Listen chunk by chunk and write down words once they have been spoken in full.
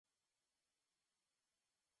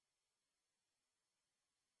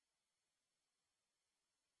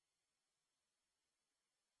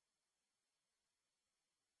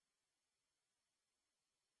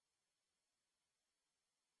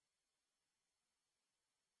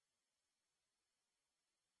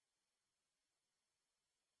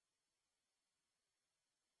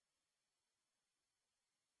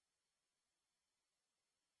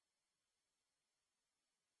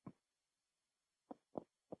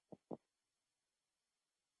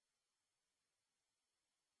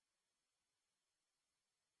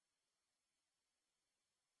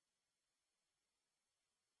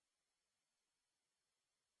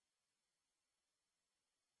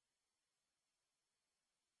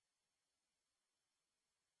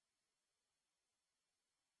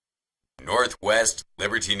Northwest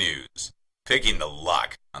Liberty News, picking the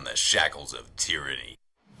lock on the shackles of tyranny.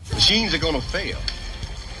 Machines are going to fail,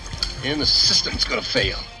 and the system's going to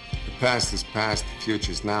fail. The past is past, the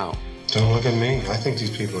future's now. Don't look at me. I think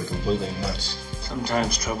these people are completely nuts.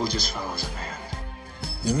 Sometimes trouble just follows a man.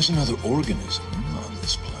 There is another organism on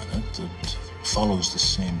this planet that follows the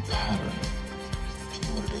same pattern. Do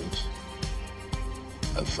you know what it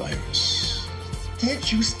is? A virus.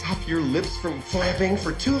 Can't you stop your lips from flapping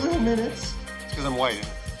for 2 little minutes? It's because I'm white.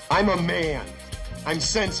 I'm a man. I'm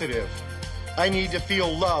sensitive. I need to feel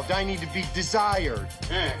loved. I need to be desired.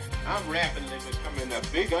 I'm rapidly becoming a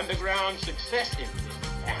big underground success in this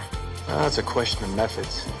town. It's a question of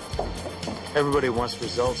methods. Everybody wants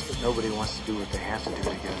results, but nobody wants to do what they have to do to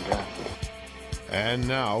get them done. And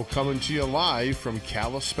now, coming to you live from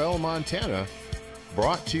Kalispell, Montana,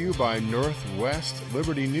 brought to you by Northwest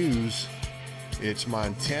Liberty News, it's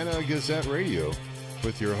Montana Gazette Radio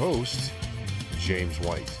with your host, James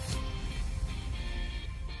White.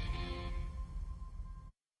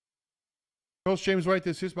 Host James White,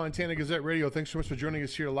 this is Montana Gazette Radio. Thanks so much for joining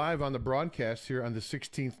us here live on the broadcast here on the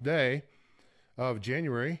 16th day of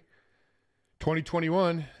January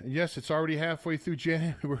 2021. And yes, it's already halfway through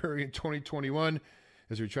January in 2021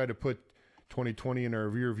 as we try to put 2020 in our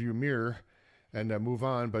rear view mirror and move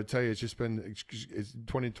on. But I tell you, it's just been,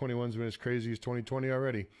 2021's been as crazy as 2020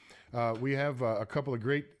 already. We have a couple of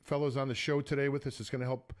great fellows on the show today with us. It's going to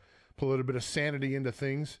help put a little bit of sanity into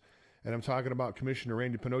things. And I'm talking about Commissioner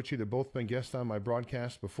Randy Pinocci. They've both been guests on my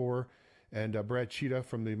broadcast before, and Brad Tschida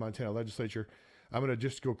from the Montana legislature. I'm going to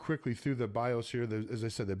just go quickly through the bios here. As I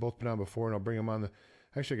said, they've both been on before, and I'll bring them on.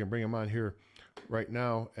 Actually, I can bring them on here right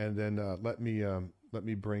now, and then let me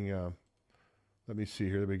see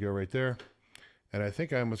here. There we go, right there. And I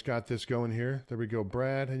think I almost got this going here. There we go,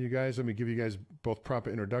 Brad and you guys. Let me give you guys both proper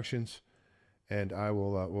introductions, and I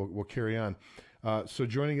will we'll carry on. So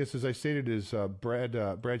joining us, as I stated, is Brad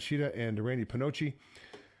Tschida and Randy Pinocci.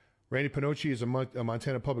 Randy Pinocci is a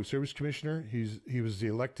Montana Public Service Commissioner. He was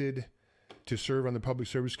elected to serve on the Public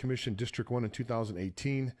Service Commission District 1 in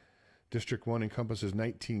 2018. District 1 encompasses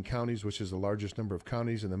 19 counties, which is the largest number of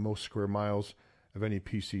counties and the most square miles of any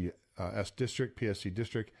PSC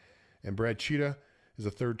district. And Brad Tschida is a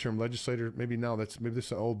third-term legislator. Maybe this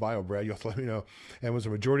is an old bio, Brad. You'll have to let me know. And was a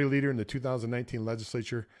majority leader in the 2019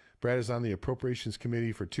 legislature. Brad is on the Appropriations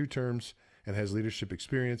Committee for 2 terms and has leadership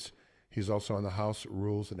experience. He's also on the House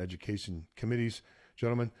Rules and Education Committees.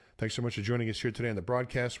 Gentlemen, thanks so much for joining us here today on the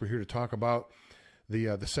broadcast. We're here to talk about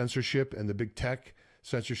the censorship and the big tech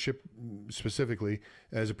censorship specifically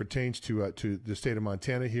as it pertains to the state of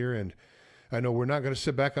Montana here. And I know we're not going to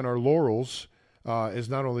sit back on our laurels as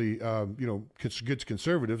not only good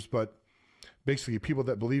conservatives, but basically people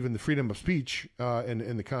that believe in the freedom of speech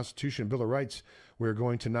and the Constitution and Bill of Rights. We're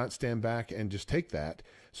going to not stand back and just take that.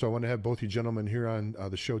 So I want to have both you gentlemen here on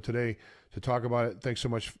the show today to talk about it. Thanks so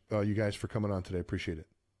much, you guys, for coming on today. Appreciate it.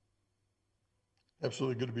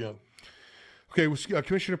 Absolutely. Good to be on. Okay,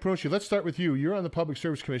 Commissioner Pinocci, let's start with you. You're on the Public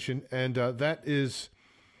Service Commission, and that is,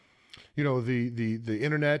 the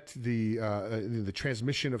internet, the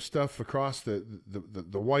transmission of stuff across the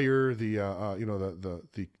wire,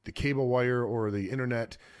 the cable wire or the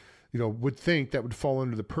internet. Would think that would fall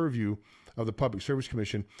under the purview of the Public Service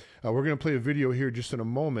Commission. We're going to play a video here just in a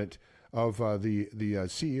moment of the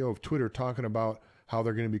CEO of Twitter talking about how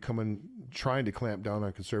they're going to be trying to clamp down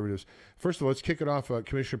on conservatives. First of all, let's kick it off.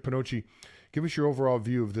 Commissioner Pinocci, give us your overall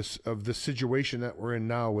view of this situation that we're in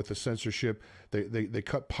now with the censorship. They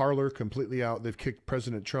cut Parler completely out. They've kicked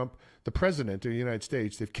President Trump, the president of the United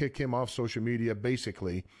States. They've kicked him off social media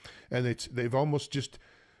basically, and they've almost just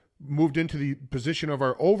moved into the position of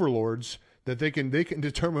our overlords that they can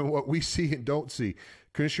determine what we see and don't see.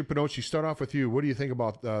 Commissioner Pinocci, start off with you. What do you think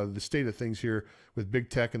about the state of things here with big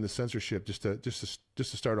tech and the censorship? Just to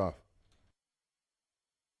start off.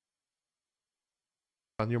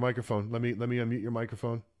 On your microphone. Let me unmute your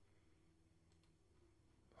microphone.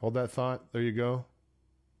 Hold that thought. There you go.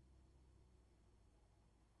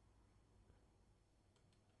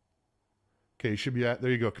 Okay, you should be there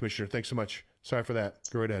you go, Commissioner. Thanks so much. Sorry for that.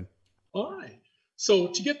 Go right ahead. All right. So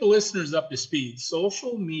to get the listeners up to speed,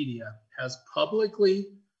 social media has publicly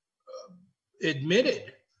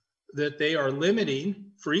admitted that they are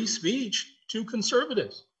limiting free speech to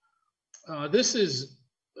conservatives. This is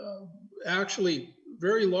actually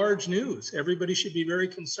very large news. Everybody should be very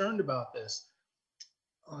concerned about this.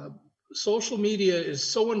 Social media is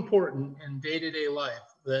so important in day-to-day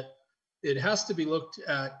life that it has to be looked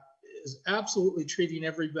at as absolutely treating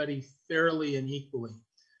everybody fairly and equally.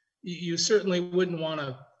 You certainly wouldn't want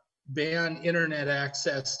to ban internet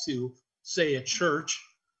access to, say, a church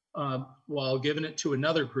while giving it to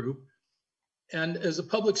another group. And as a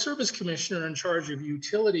public service commissioner in charge of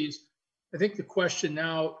utilities, I think the question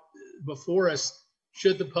now before us,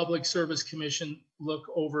 should the Public Service Commission look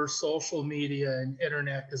over social media and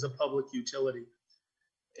internet as a public utility?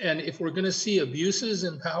 And if we're going to see abuses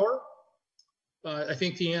in power, I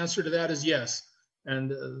think the answer to that is yes.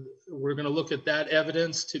 And we're going to look at that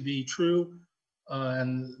evidence to be true.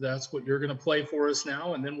 And that's what you're going to play for us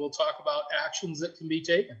now. And then we'll talk about actions that can be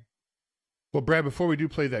taken. Well, Brad, before we do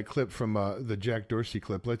play that clip from the Jack Dorsey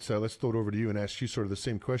clip, let's throw it over to you and ask you sort of the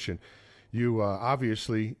same question. You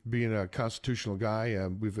obviously, being a constitutional guy,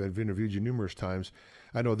 I've interviewed you numerous times.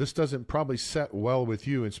 I know this doesn't probably set well with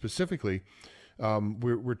you, and specifically,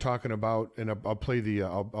 we're talking about, and I'll play the,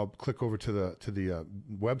 I'll click over to the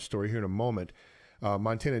web story here in a moment.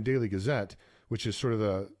 Montana Daily Gazette, which is sort of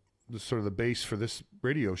the base for this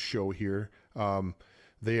radio show here. The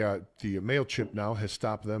MailChimp now has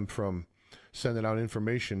stopped them from sending out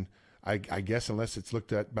information, I guess, unless it's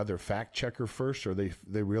looked at by their fact checker first, or they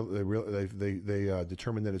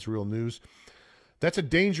determine that it's real news. That's a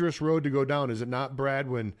dangerous road to go down, is it not, Brad?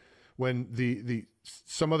 When the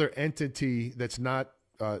some other entity that's not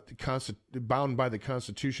bound by the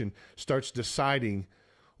Constitution starts deciding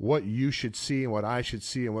what you should see and what I should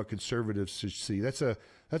see and what conservatives should see. That's a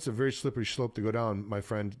very slippery slope to go down, my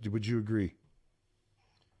friend. Would you agree?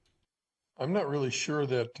 I'm not really sure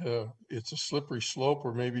that it's a slippery slope,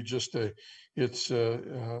 or maybe just this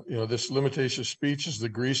limitation of speech is the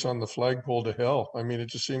grease on the flagpole to hell. I mean, it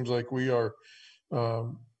just seems like we are,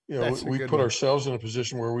 we put ourselves in a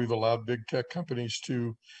position where we've allowed big tech companies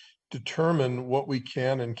to determine what we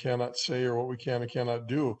can and cannot say, or what we can and cannot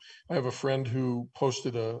do. I have a friend who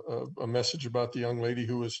posted a message about the young lady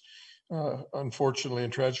who was unfortunately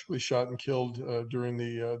and tragically shot and killed during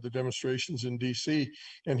the demonstrations in DC,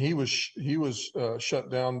 and he was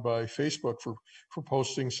shut down by Facebook for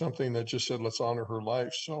posting something that just said, "Let's honor her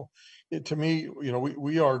life." So, to me,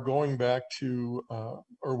 we are going back to,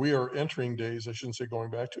 or we are entering days. I shouldn't say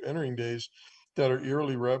going back to, entering days that are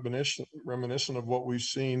eerily reminiscent of what we've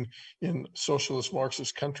seen in socialist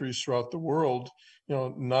Marxist countries throughout the world.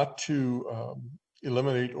 Not to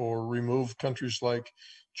eliminate or remove countries like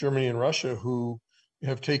Germany and Russia, who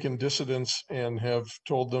have taken dissidents and have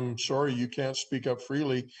told them, sorry, you can't speak up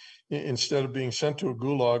freely. Instead of being sent to a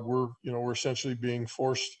gulag, we're essentially being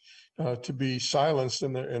forced to be silenced,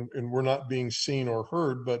 and we're not being seen or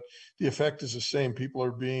heard, but the effect is the same. People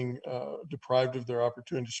are being deprived of their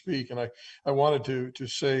opportunity to speak. And I wanted to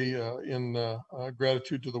say in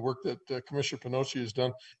gratitude to the work that Commissioner Pinocci has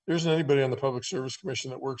done, there isn't anybody on the Public Service Commission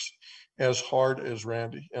that works as hard as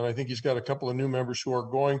Randy. And I think he's got a couple of new members who are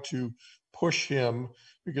going to push him,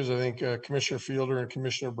 because I think Commissioner Fielder and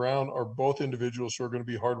Commissioner Brown are both individuals who are going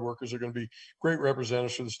to be hard workers. They're going to be great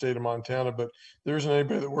representatives for the state of Montana, but there isn't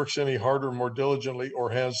anybody that works any harder, more diligently,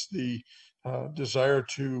 or has the desire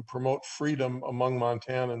to promote freedom among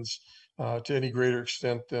Montanans to any greater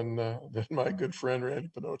extent than my good friend Randy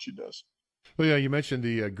Pinocci does. Well, yeah, you mentioned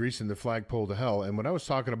the greasing the flagpole to hell, and when I was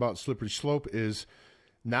talking about slippery slope is,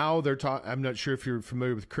 now they're talking, I'm not sure if you're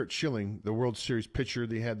familiar with Curt Schilling, the World Series pitcher.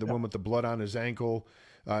 They had the one with the blood on his ankle.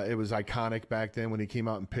 It was iconic back then when he came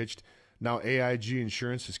out and pitched. Now AIG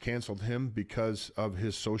Insurance has canceled him because of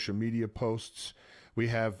his social media posts. We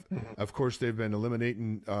have, of course, they've been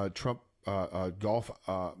eliminating Trump golf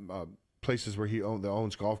places where he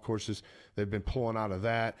owns golf courses. They've been pulling out of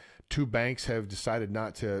that. 2 banks have decided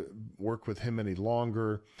not to work with him any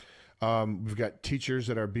longer. We've got teachers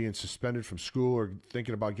that are being suspended from school, or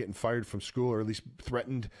thinking about getting fired from school, or at least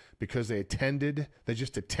threatened because they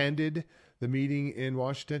just attended the meeting in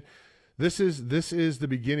Washington. This is the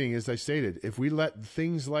beginning, as I stated. If we let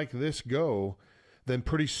things like this go, then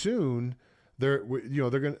pretty soon they're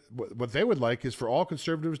going, what they would like is for all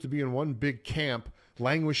conservatives to be in one big camp,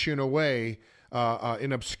 languishing away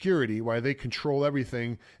in obscurity, while they control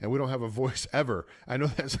everything and we don't have a voice ever. I know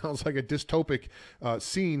that sounds like a dystopic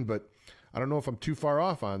scene, but I don't know if I'm too far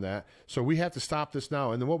off on that. So we have to stop this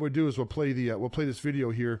now. And then what we'll do is we'll play this video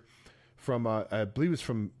here from I believe it's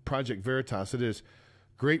from Project Veritas. It is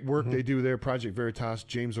great work they do there, Project Veritas.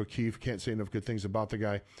 James O'Keefe, can't say enough good things about the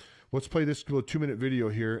guy. Let's play this little 2-minute video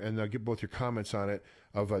here, and get both your comments on it,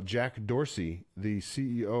 of Jack Dorsey, the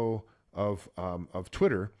CEO of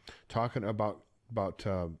Twitter, talking about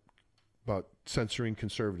censoring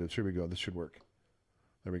conservatives. Here we go. This should work.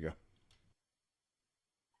 There we go.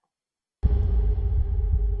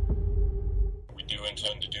 We do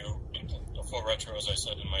intend to do a full retro, as I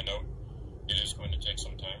said in my note. It is going to take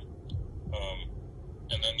some time.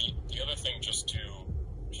 And then the other thing, just to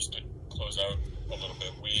close out a little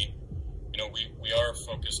bit, we are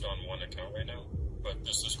focused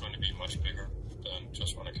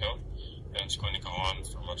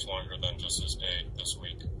longer than just this day, this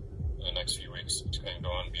week, the next few weeks. It's going to go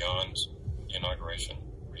on beyond the inauguration.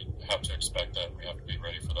 We have to expect that. We have to be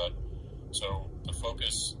ready for that. So the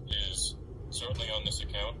focus is certainly on this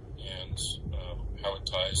account and how it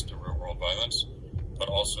ties to real world violence, but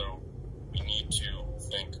also we need to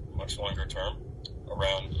think much longer term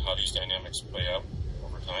around how these dynamics play out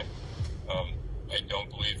over time. I don't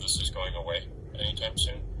believe this is going away anytime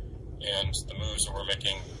soon. And the moves that we're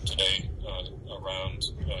making today around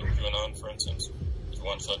QAnon, for instance, is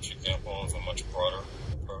one such example of a much broader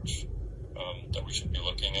approach that we should be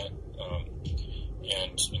looking at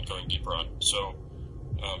and going deeper on. So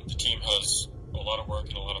the team has a lot of work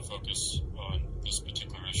and a lot of focus on this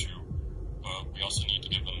particular issue. We also need to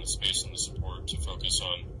give them the space and the support to focus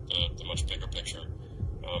on the much bigger picture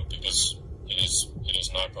because it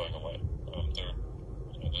is not going away.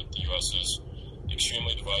 The U.S. is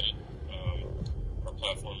extremely divided. Our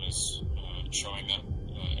platform is showing that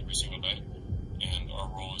every single day, and our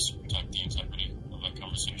role is to protect the integrity of that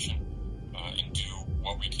conversation and do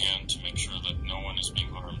what we can to make sure that no one is being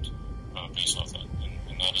harmed based off that.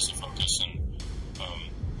 And that is the focus, and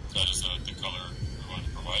that is the color we want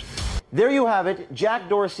to provide. There you have it. Jack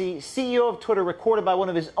Dorsey, CEO of Twitter, recorded by one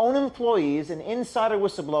of his own employees, an insider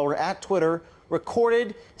whistleblower at Twitter,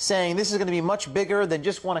 recorded saying this is going to be much bigger than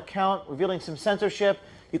just one account, revealing some censorship.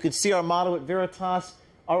 You can see our motto at Veritas,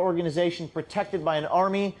 our organization protected by an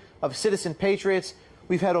army of citizen patriots.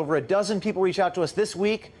 We've had over a dozen people reach out to us this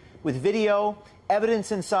week with video,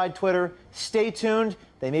 evidence inside Twitter. Stay tuned.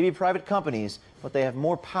 They may be private companies, but they have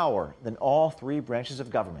more power than all three branches of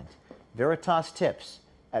government. Veritas Tips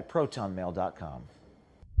at protonmail.com.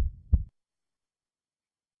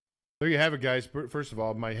 There you have it, guys. First of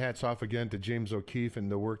all, my hat's off again to James O'Keefe and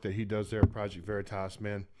the work that he does there at Project Veritas,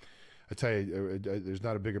 man. I tell you, there's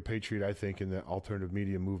not a bigger patriot, I think, in the alternative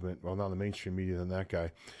media movement, well, not the mainstream media, than that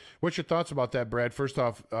guy. What's your thoughts about that, Brad? First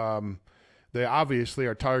off, they obviously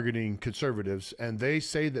are targeting conservatives, and they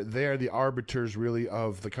say that they are the arbiters, really,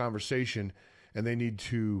 of the conversation, and they need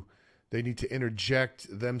to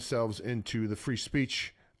interject themselves into the free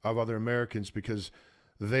speech of other Americans because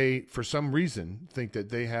they, for some reason, think that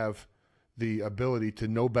they have the ability to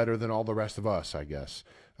know better than all the rest of us, I guess.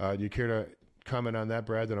 Do you care to comment on that,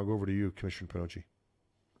 Brad? Then I'll go over to you, Commissioner Pinocci.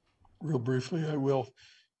 Real briefly, I will.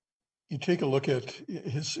 You take a look at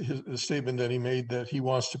his statement that he made that he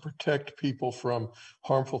wants to protect people from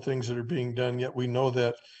harmful things that are being done, yet we know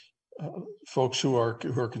that folks who are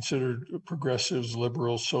considered progressives,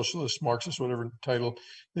 liberals, socialists, Marxists, whatever title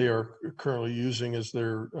they are currently using as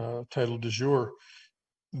their title du jour,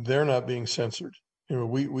 they're not being censored. You know,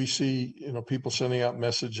 we see, you know, people sending out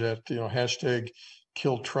message at, you know, hashtag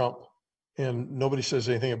kill Trump, and nobody says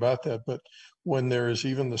anything about that. But when there is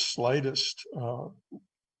even the slightest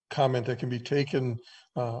comment that can be taken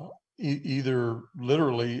either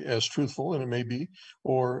literally as truthful, and it may be,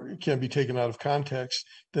 or it can be taken out of context,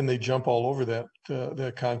 then they jump all over that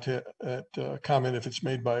comment if it's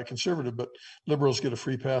made by a conservative. But liberals get a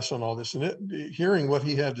free pass on all this. And hearing what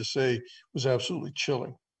he had to say was absolutely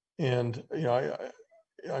chilling. And you know,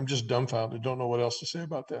 I'm just dumbfounded. Don't know what else to say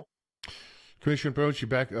about that. Commissioner Pinocci,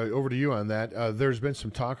 back over to you on that. There's been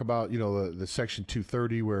some talk about, you know, the Section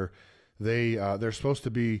 230 where they're supposed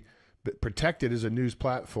to be protected as a news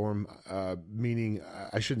platform, meaning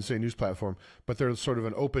I shouldn't say news platform, but they're sort of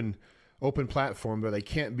an open platform where they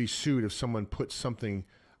can't be sued if someone puts something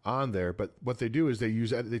on there. But what they do is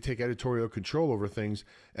they take editorial control over things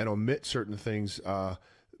and omit certain things,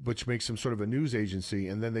 which makes them sort of a news agency,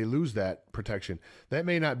 and then they lose that protection. That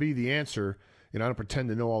may not be the answer, and I don't pretend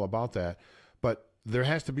to know all about that, but there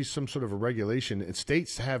has to be some sort of a regulation, and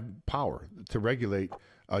states have power to regulate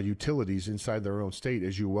utilities inside their own state,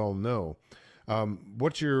 as you well know.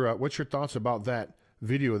 What's your thoughts about that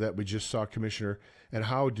video that we just saw, Commissioner, and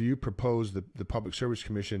how do you propose the Public Service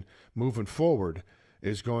Commission moving forward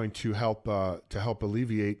is going to help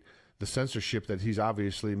alleviate the censorship that he's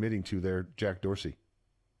obviously admitting to there, Jack Dorsey?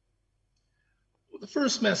 The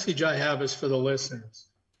first message I have is for the listeners.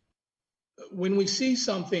 When we see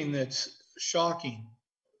something that's shocking,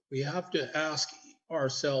 we have to ask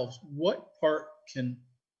ourselves, what part can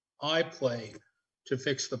I play to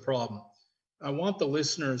fix the problem? I want the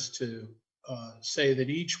listeners to say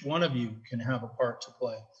that each one of you can have a part to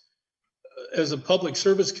play. As a public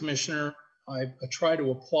service commissioner, I try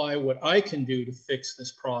to apply what I can do to fix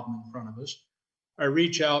this problem in front of us. I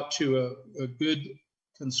reach out to a good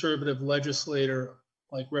conservative legislator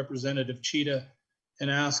like Representative Tschida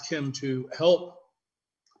and ask him to help.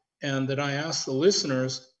 And that I ask the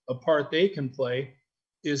listeners, a part they can play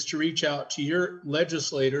is to reach out to your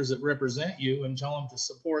legislators that represent you and tell them to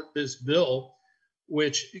support this bill,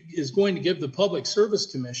 which is going to give the Public Service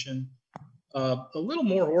Commission a little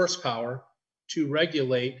more horsepower to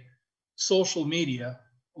regulate social media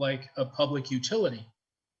like a public utility.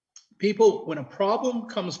 People, when a problem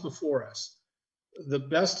comes before us, the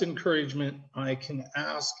best encouragement I can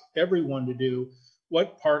ask everyone to do,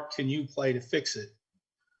 what part can you play to fix it?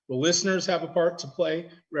 The listeners have a part to play,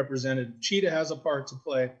 Representative Tschida has a part to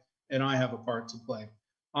play, and I have a part to play.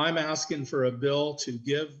 I'm asking for a bill to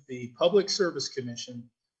give the Public Service Commission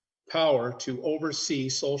power to oversee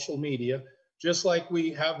social media, just like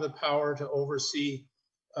we have the power to oversee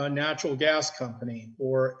a natural gas company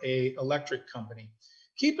or an electric company.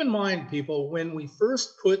 Keep in mind, people, when we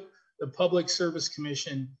first put the Public Service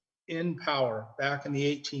Commission in power back in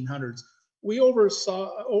the 1800s, we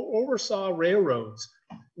oversaw railroads.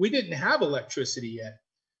 We didn't have electricity yet.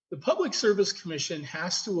 The Public Service Commission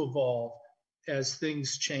has to evolve as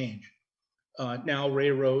things change. Now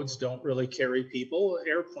railroads don't really carry people,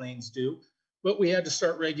 airplanes do, but we had to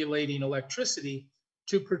start regulating electricity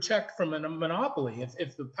to protect from a monopoly.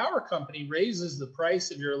 If the power company raises the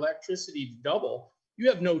price of your electricity to double, you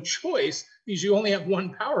have no choice because you only have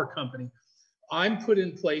one power company. I'm put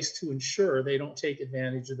in place to ensure they don't take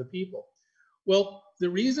advantage of the people. Well, the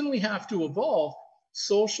reason we have to evolve,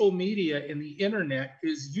 social media and the internet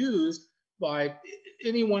is used by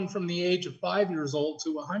anyone from the age of 5 years old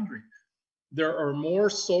to 100. There are more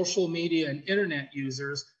social media and internet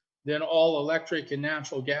users than all electric and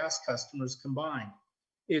natural gas customers combined.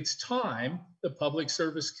 It's time the Public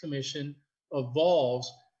Service Commission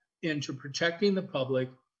evolves into protecting the public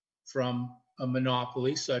from a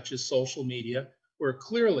monopoly such as social media, where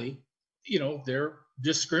clearly, they're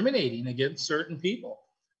discriminating against certain people.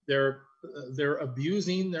 They're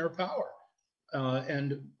abusing their power.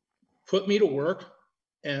 And put me to work,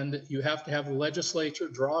 and you have to have the legislature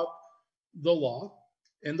draw up the law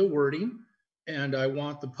and the wording, and I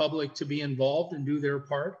want the public to be involved and do their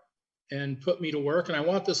part and put me to work, and I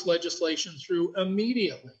want this legislation through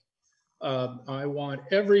immediately. I want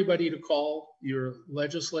everybody to call your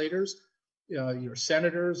legislators, your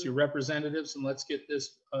senators, your representatives, and let's get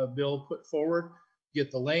this bill put forward,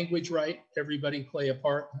 get the language right, everybody play a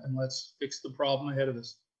part, and let's fix the problem ahead of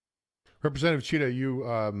us. Representative Tschida, you,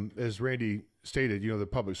 as Randy stated, the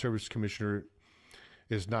Public Service Commissioner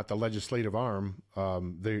is not the legislative arm.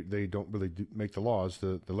 They don't really make the laws.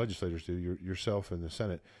 The legislators do, yourself and the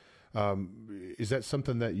Senate. Is that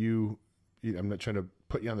something that I'm not trying to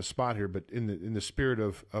put you on the spot here, but in the spirit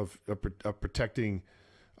of protecting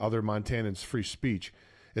other Montanans' free speech,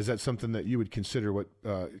 is that something that you would consider what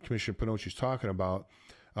Commissioner Pinocci is talking about,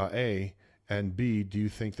 A, and B, do you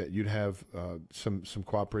think that you'd have some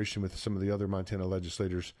cooperation with some of the other Montana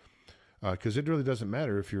legislators? Because it really doesn't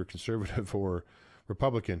matter if you're conservative or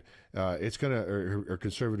Republican, it's going to, or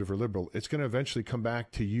conservative or liberal, it's going to eventually come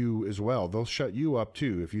back to you as well. They'll shut you up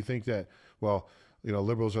too. If you think that, well,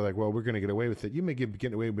 liberals are like, well, we're going to get away with it. You may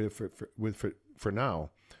get away with it for now,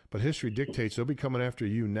 but history dictates they'll be coming after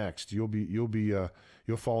you next. You'll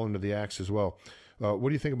fall into the axe as well. What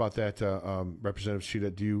do you think about that, Representative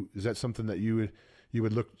Tschida? Is that something that you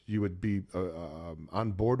would be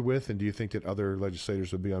on board with, and do you think that other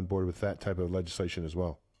legislators would be on board with that type of legislation as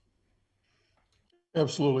well?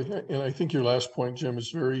 Absolutely, and I think your last point, Jim,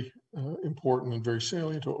 is very important and very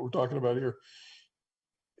salient to what we're talking about here.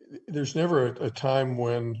 There's never a time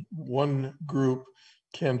when one group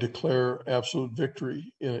can declare absolute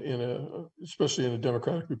victory especially in a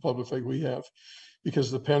democratic republic like we have, because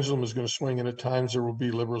the pendulum is going to swing, and at times there will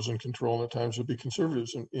be liberals in control, and at times there will be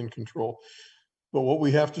conservatives in control. But what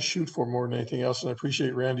we have to shoot for more than anything else, and I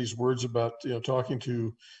appreciate Randy's words about talking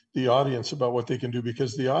to the audience about what they can do,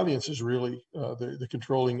 because the audience is really the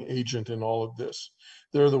controlling agent in all of this.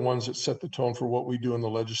 They're the ones that set the tone for what we do in the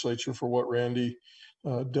legislature, for what Randy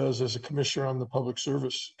does as a commissioner on the Public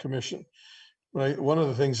Service Commission. One of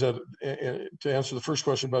the things that, to answer the first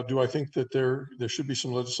question about, do I think that there should be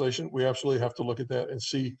some legislation? We absolutely have to look at that and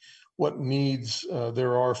see what needs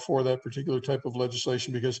there are for that particular type of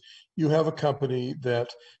legislation, because you have a company that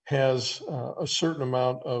has a certain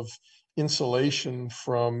amount of insulation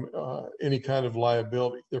from any kind of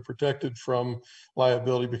liability. They're protected from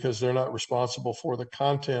liability because they're not responsible for the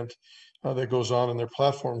content that goes on in their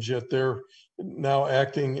platforms, yet they're now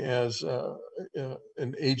acting as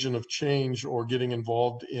an agent of change, or getting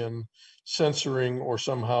involved in censoring or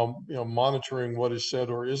somehow monitoring what is said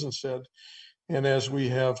or isn't said. And as we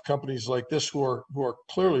have companies like this who are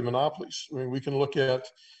clearly monopolies, I mean, we can look at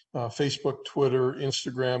Facebook, Twitter,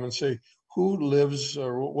 Instagram, and say, who lives,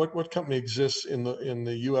 or what company exists in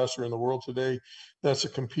the U.S. or in the world today that's a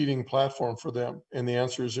competing platform for them? And the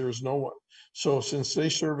answer is there is no one. So since they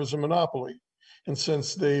serve as a monopoly, And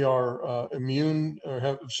since they are immune or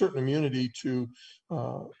have certain immunity to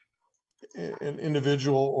an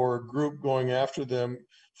individual or a group going after them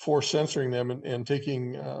for censoring them and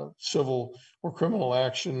taking civil or criminal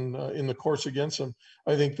action in the courts against them,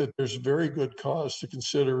 I think that there's very good cause to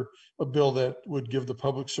consider a bill that would give the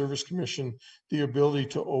Public Service Commission the ability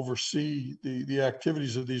to oversee the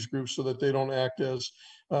activities of these groups so that they don't act as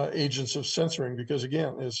agents of censoring. Because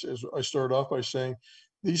again, as I started off by saying,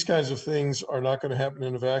 these kinds of things are not going to happen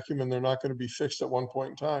in a vacuum, and they're not going to be fixed at one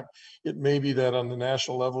point in time. It may be that on the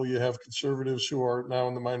national level, you have conservatives who are now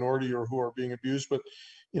in the minority or who are being abused, but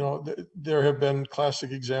there have been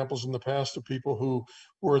classic examples in the past of people who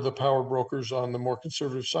were the power brokers on the more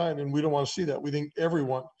conservative side, and we don't want to see that. We think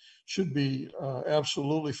everyone should be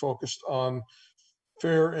absolutely focused on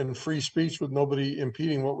fair and free speech with nobody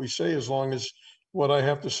impeding what we say, as long as what I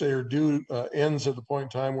have to say or do ends at the point in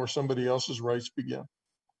time where somebody else's rights begin.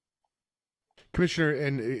 Commissioner,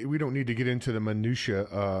 and we don't need to get into the minutia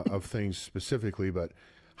of things specifically, but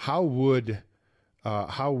how would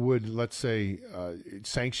let's say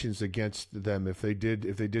sanctions against them if they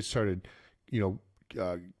did started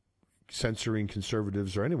censoring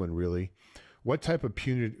conservatives or anyone really, what type of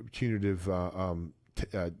punitive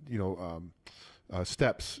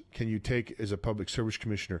steps can you take as a public service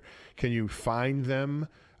commissioner? Can you fine them?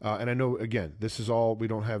 And I know, again, this is all, we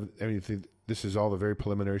don't have anything, this is all the very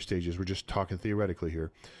preliminary stages. We're just talking theoretically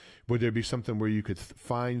here. Would there be something where you could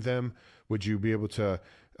fine them? Would you be able to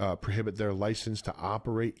prohibit their license to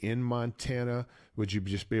operate in Montana? Would you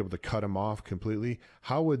just be able to cut them off completely?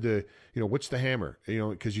 How would what's the hammer?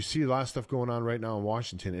 Because you see a lot of stuff going on right now in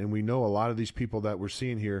Washington, and we know a lot of these people that we're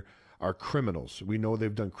seeing here are criminals. We know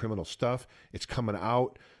they've done criminal stuff. It's coming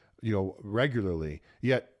out, regularly.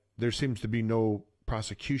 Yet there seems to be no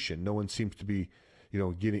prosecution. No one seems to be,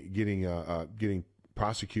 getting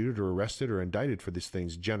prosecuted or arrested or indicted for these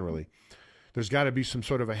things generally. There's got to be some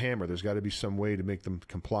sort of a hammer. There's got to be some way to make them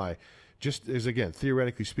comply. Just as, again,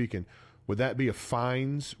 theoretically speaking, would that be a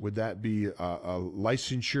fines? Would that be a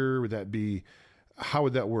licensure? Would that be, how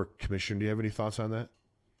would that work, Commissioner? Do you have any thoughts on that?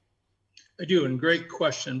 I do, and great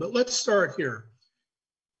question. But let's start here.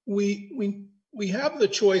 We have the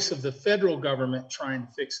choice of the federal government trying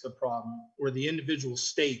to fix the problem or the individual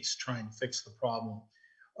states trying to fix the problem.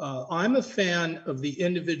 I'm a fan of the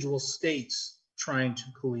individual states trying to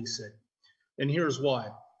police it. And here's why.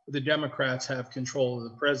 The Democrats have control of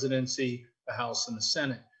the presidency, the House, and the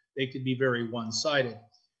Senate. They could be very one-sided.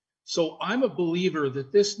 So I'm a believer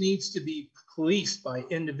that this needs to be policed by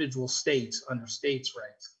individual states under states'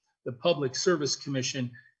 rights. The Public Service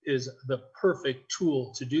Commission is the perfect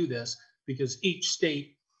tool to do this because each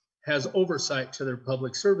state has oversight to their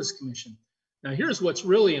Public Service Commission. Now, here's what's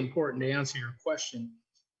really important to answer your question.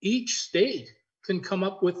 Each state can come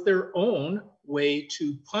up with their own way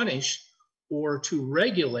to punish or to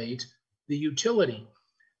regulate the utility.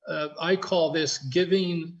 I call this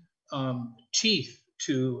giving teeth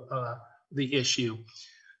to the issue.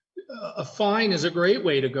 A fine is a great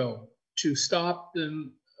way to go to stop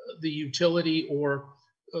the utility, or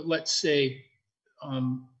let's say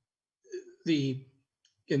in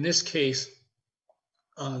this case,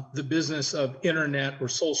 the business of internet or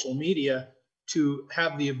social media to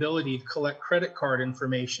have the ability to collect credit card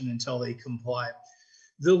information until they comply.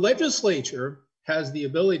 The legislature has the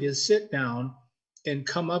ability to sit down and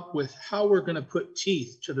come up with how we're going to put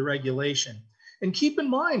teeth to the regulation. And keep in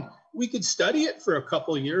mind, we could study it for a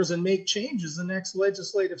couple of years and make changes in the next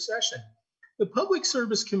legislative session. The Public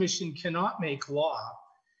Service Commission cannot make law,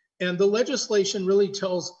 and the legislation really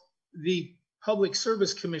tells the Public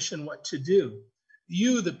Service Commission what to do.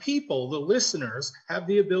 You, the people, the listeners, have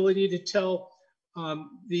the ability to tell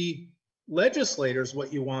the legislators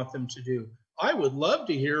what you want them to do. I would love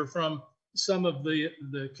to hear from some of the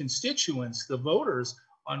constituents, the voters,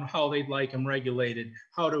 on how they'd like them regulated,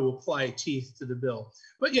 how to apply teeth to the bill.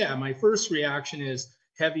 But yeah, my first reaction is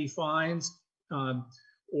heavy fines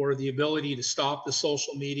or the ability to stop the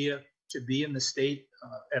social media to be in the state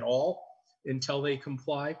at all until they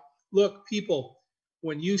comply. Look, people,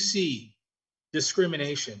 when you see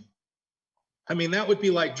discrimination, I mean, that would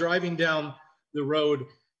be like driving down the road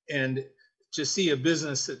and to see a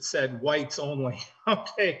business that said whites only.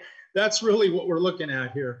 Okay, that's really what we're looking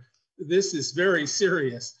at here. This is very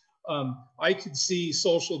serious. I could see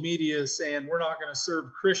social media saying we're not going to serve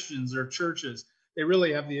Christians or churches. They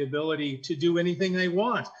really have the ability to do anything they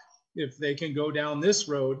want. If they can go down this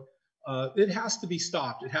road, it has to be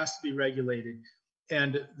stopped. It has to be regulated.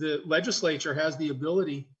 And the legislature has the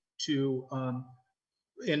ability to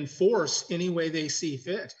enforce any way they see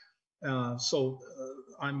fit. So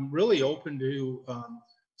I'm really open to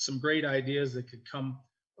some great ideas that could come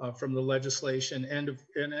from the legislation and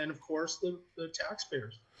of course the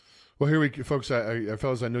taxpayers. Well, here we go, folks.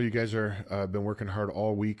 Fellas, I know you guys are been working hard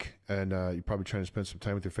all week, and you're probably trying to spend some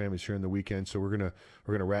time with your families here in the weekend. So we're gonna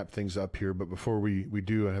wrap things up here. But before we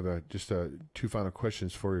do, I have just two final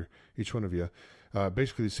questions for each one of you.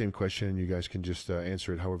 Basically the same question. You guys can just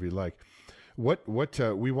answer it however you like. What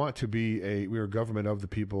we want to be we're a government of the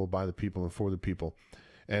people, by the people, and for the people.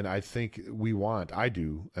 And I think I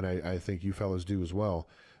do, and I think you fellas do as well,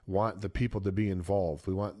 want the people to be involved.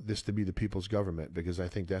 We want this to be the people's government, because I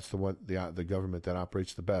think that's the government that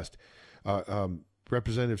operates the best.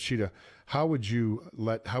 Representative Tschida, how would you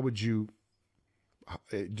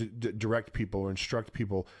direct people or instruct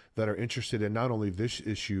people that are interested in not only this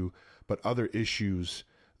issue but other issues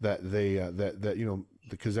that they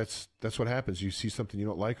because that's what happens. You see something you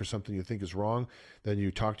don't like or something you think is wrong, then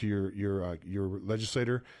you talk to your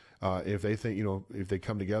legislator. If they think, if they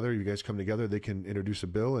come together, you guys come together, they can introduce a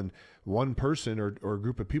bill, and one person or a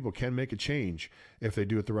group of people can make a change if they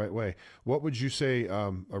do it the right way. What would you say,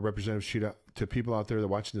 Representative Tschida, to people out there that are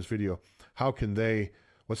watching this video?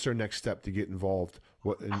 What's their next step to get involved?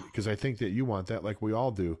 Because I think that you want that, like we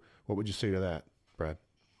all do. What would you say to that, Brad?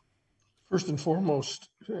 First and foremost,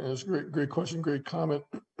 it's a great question, great comment.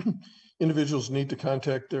 Individuals need to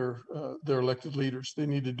contact their elected leaders. They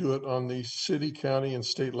need to do it on the city, county, and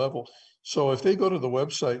state level. So if they go to the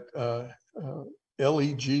website,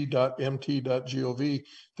 leg.mt.gov,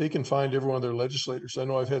 they can find every one of their legislators. I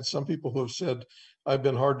know I've had some people who have said I've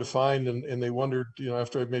been hard to find, and they wondered,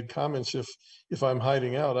 after I've made comments, if I'm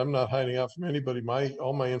hiding out. I'm not hiding out from anybody.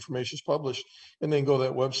 All my information is published, and then go to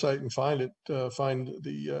that website and find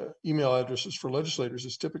the email addresses for legislators.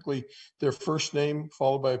 It's typically their first name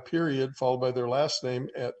followed by a period followed by their last name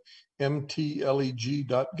at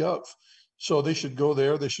mtleg.gov. So they should go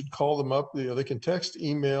there. They should call them up. They can text,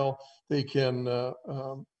 email. They can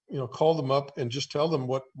call them up and just tell them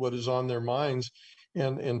what is on their minds,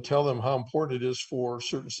 and tell them how important it is for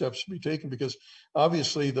certain steps to be taken, because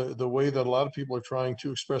obviously the way that a lot of people are trying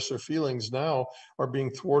to express their feelings now are being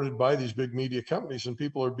thwarted by these big media companies, and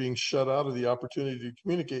people are being shut out of the opportunity to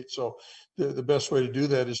communicate. So the best way to do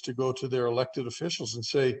that is to go to their elected officials and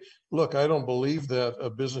say, look, I don't believe that a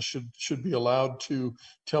business should be allowed to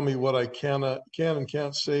tell me what I can and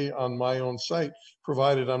can't say on my own site,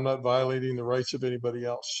 provided I'm not violating the rights of anybody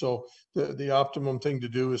else. So the optimum thing to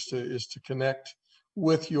do is to connect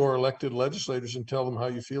with your elected legislators and tell them how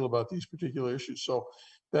you feel about these particular issues. So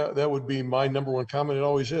that would be my number one comment. It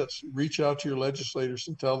always is. Reach out to your legislators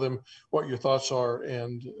and tell them what your thoughts are,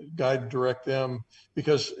 and guide and direct them,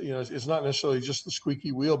 because it's not necessarily just the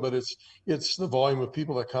squeaky wheel, but it's the volume of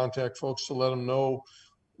people that contact folks to let them know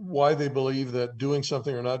why they believe that doing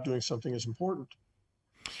something or not doing something is important.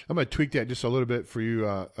 I'm going to tweak that just a little bit for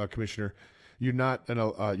you, Commissioner. You're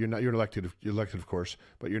elected, of course,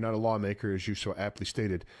 but you're not a lawmaker, as you so aptly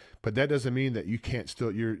stated. But that doesn't mean that you can't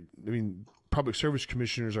still. Public service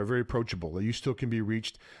commissioners are very approachable. You still can be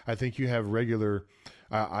reached. I think you have regular.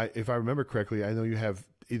 If I remember correctly, I know you have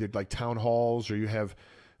either like town halls or you have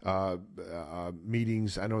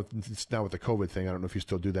meetings. I know it's now with the COVID thing. I don't know if you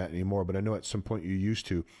still do that anymore, but I know at some point you used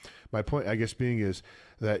to. My point, I guess, being is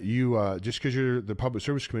that you just because you're the public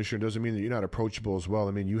service commissioner doesn't mean that you're not approachable as well.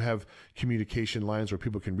 I mean, you have communication lines where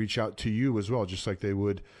people can reach out to you as well, just like they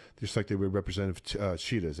would Representative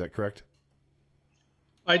Tschida. Is that correct?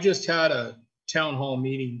 I just had a town hall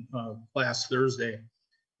meeting last Thursday,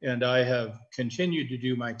 and I have continued to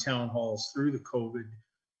do my town halls through the COVID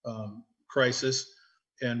crisis,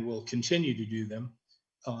 and will continue to do them.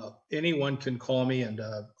 Anyone can call me, and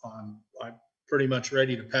I'm pretty much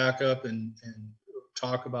ready to pack up and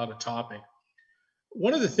talk about a topic.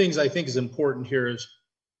 One of the things I think is important here is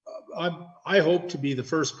I hope to be the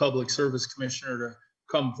first public service commissioner to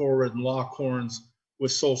come forward and lock horns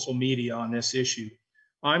with social media on this issue.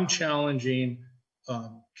 I'm challenging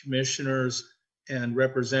commissioners and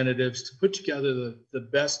representatives to put together the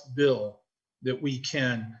best bill that we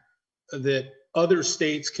can, that other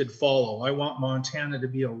states could follow. I want Montana to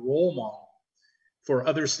be a role model for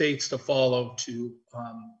other states to follow, to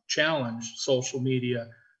challenge social media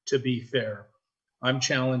to be fair. I'm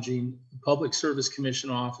challenging public service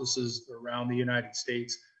commission offices around the United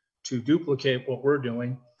States to duplicate what we're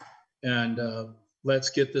doing, and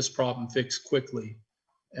let's get this problem fixed quickly,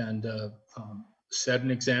 and set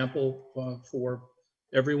an example for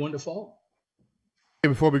everyone to follow.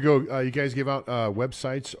 Before we go, you guys give out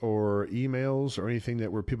websites or emails or anything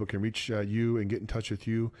where people can reach you and get in touch with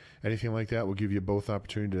you, anything like that? We'll give you both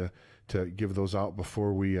opportunity to give those out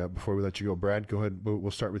before we let you go. Brad, go ahead. We'll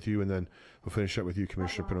start with you, and then we'll finish up with you,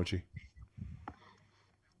 Commissioner Pinocci.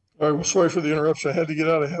 All right, well, sorry for the interruption. I had to get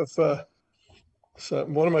out. I have so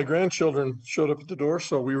one of my grandchildren showed up at the door,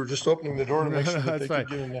 so we were just opening the door to make sure that they could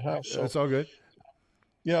get in the house. So that's all good.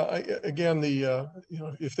 Yeah, again,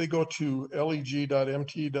 if they go to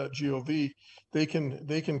leg.mt.gov, they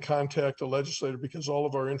can contact the legislator because all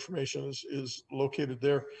of our information is located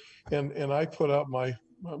there, and I put out my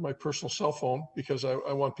personal cell phone because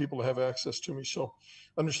I want people to have access to me. So,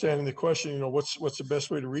 understanding the question, what's the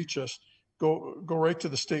best way to reach us? Go right to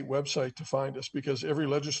the state website to find us because every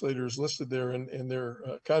legislator is listed there and their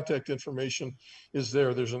contact information is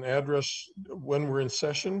there. There's an address when we're in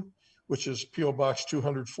session, which is P.O. Box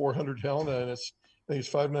 200, 400 Helena, and I think it's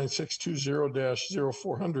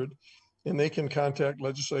 59620-0400. And they can contact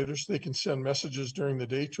legislators. They can send messages during the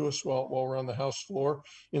day to us while we're on the House floor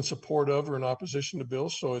in support of or in opposition to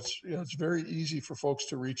bills. So it's very easy for folks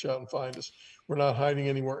to reach out and find us. We're not hiding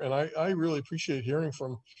anywhere. And I really appreciate hearing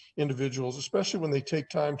from individuals, especially when they take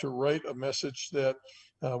time to write a message that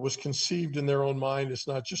was conceived in their own mind. It's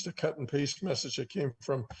not just a cut and paste message that came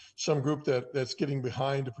from some group that's getting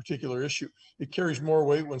behind a particular issue. It carries more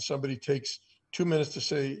weight when somebody takes 2 minutes to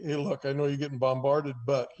say, hey, look, I know you're getting bombarded,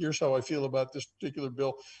 but here's how I feel about this particular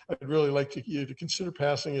bill. I'd really like you to consider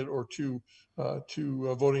passing it or to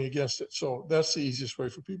voting against it. So that's the easiest way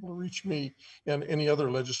for people to reach me and any other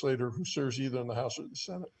legislator who serves either in the House or the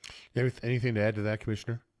Senate. Anything to add to that,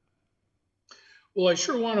 Commissioner? Well, I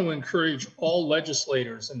sure want to encourage all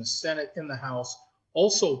legislators in the Senate, in the House,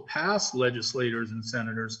 also past legislators and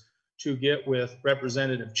senators to get with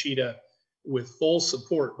Representative Tschida with full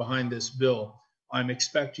support behind this bill. I'm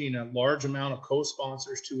expecting a large amount of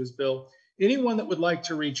co-sponsors to his bill. Anyone that would like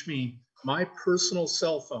to reach me, my personal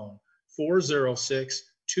cell phone,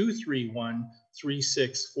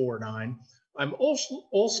 406-231-3649. I'm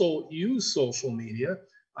also use social media.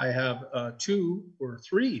 I have 2 or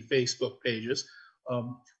 3 Facebook pages,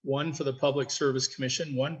 one for the Public Service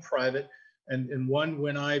Commission, one private, and one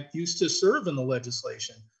when I used to serve in the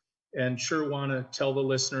legislation. And sure want to tell the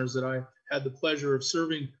listeners that I had the pleasure of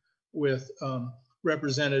serving with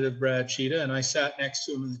Representative Brad Tschida, and I sat next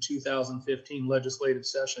to him in the 2015 legislative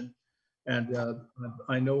session. And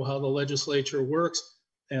I know how the legislature works,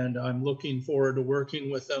 and I'm looking forward to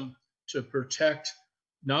working with them to protect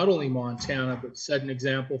not only Montana, but set an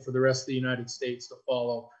example for the rest of the United States to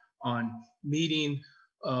follow on meeting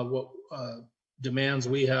what demands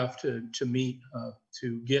we have to meet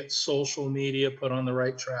to get social media put on the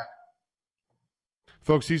right track.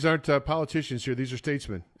 Folks, these aren't politicians here. These are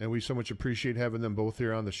statesmen, and we so much appreciate having them both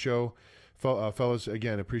here on the show. Fellas,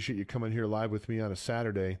 again, appreciate you coming here live with me on a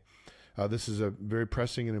Saturday. This is a very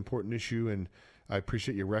pressing and important issue, and I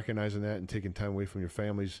appreciate you recognizing that and taking time away from your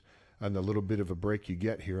families on the little bit of a break you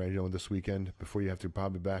get here, this weekend before you have to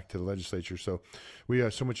probably back to the legislature. So we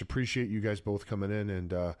so much appreciate you guys both coming in,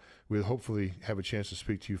 and we'll hopefully have a chance to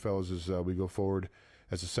speak to you fellas as we go forward.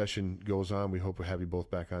 As the session goes on, we hope to have you both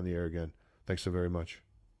back on the air again. Thanks so very much.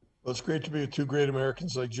 Well, it's great to be with 2 great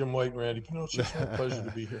Americans like Jim White and Randy Pinocci. It's a pleasure to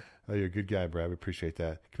be here. Oh, you're a good guy, Brad. We appreciate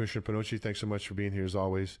that. Commissioner Pinocci, thanks so much for being here as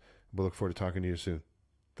always. We'll look forward to talking to you soon.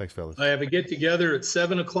 Thanks, fellas. I have a get-together at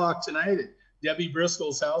 7 o'clock tonight at Debbie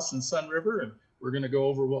Briscoe's house in Sun River, and we're going to go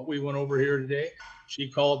over what we went over here today. She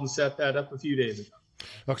called and set that up a few days ago.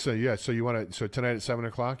 Okay, yeah. So tonight at 7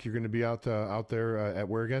 o'clock, you're going to be out there at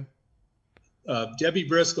where again? Debbie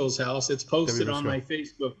Briscoe's house. It's posted on my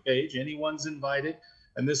Facebook page. Anyone's invited.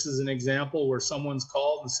 And this is an example where someone's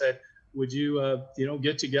called and said, would you,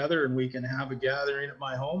 get together and we can have a gathering at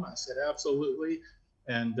my home? I said, absolutely.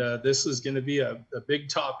 And this is going to be a big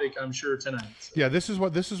topic, I'm sure, tonight. So. Yeah, this is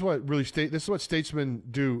what statesmen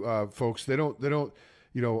do, folks. They don't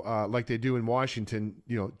like they do in Washington,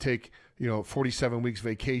 take 47 weeks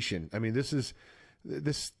vacation. I mean,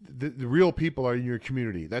 the real people are in your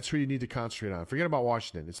community. That's who you need to concentrate on. Forget about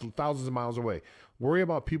Washington. It's thousands of miles away. Worry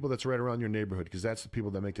about people that's right around your neighborhood, because that's the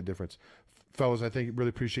people that make the difference. Fellas, I really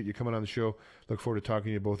appreciate you coming on the show. Look forward to talking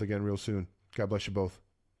to you both again real soon. God bless you both.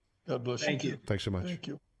 God bless you. Thank you. Thanks so much. Thank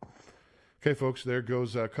you. Okay, folks, there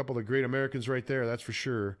goes a couple of great Americans right there, that's for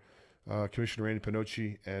sure. Commissioner Randy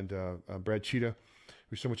Pinocci and Brad Tschida.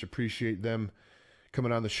 We so much appreciate them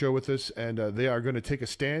coming on the show with us, and they are going to take a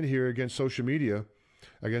stand here against social media,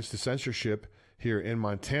 against the censorship here in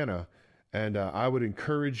Montana. And I would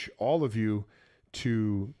encourage all of you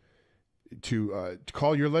to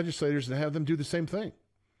call your legislators and have them do the same thing.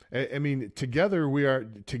 I mean, together we are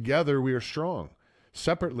strong.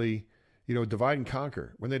 Separately, divide and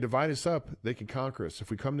conquer. When they divide us up, they can conquer us. If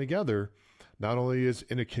we come together, not only as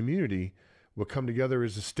in a community, we'll come together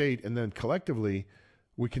as a state, and then collectively,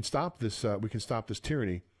 we can stop this. We can stop this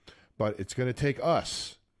tyranny. But it's going to take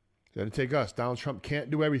us It's going to take us. Donald Trump can't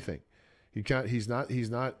do everything. He can't. He's not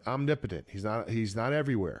omnipotent. He's not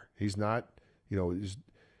everywhere. He's not. You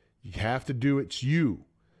have to do it's you.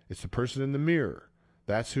 It's the person in the mirror.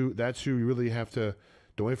 That's who you really have to.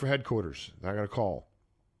 Don't wait for headquarters. Not going to call.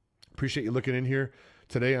 Appreciate you looking in here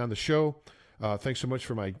today on the show. Thanks so much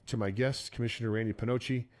to my guests, Commissioner Randy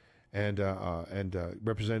Pinocci and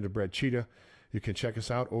Representative Brad Tschida. You can check us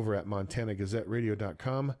out over at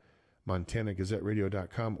MontanaGazetteRadio.com,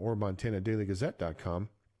 MontanaGazetteRadio.com, or MontanaDailyGazette.com.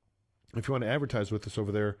 If you want to advertise with us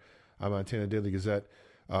over there on Montana Daily Gazette,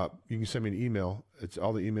 you can send me an email. It's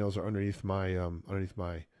all the emails are underneath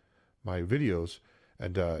my videos,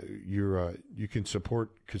 and you can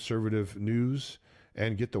support conservative news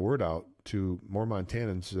and get the word out to more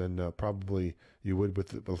Montanans than probably you would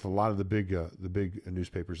with a lot of the big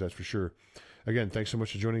newspapers. That's for sure. Again, thanks so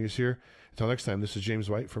much for joining us here. Until next time, this is James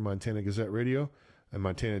White from Montana Gazette Radio and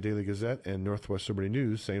Montana Daily Gazette and Northwest Liberty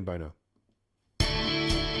News saying bye now.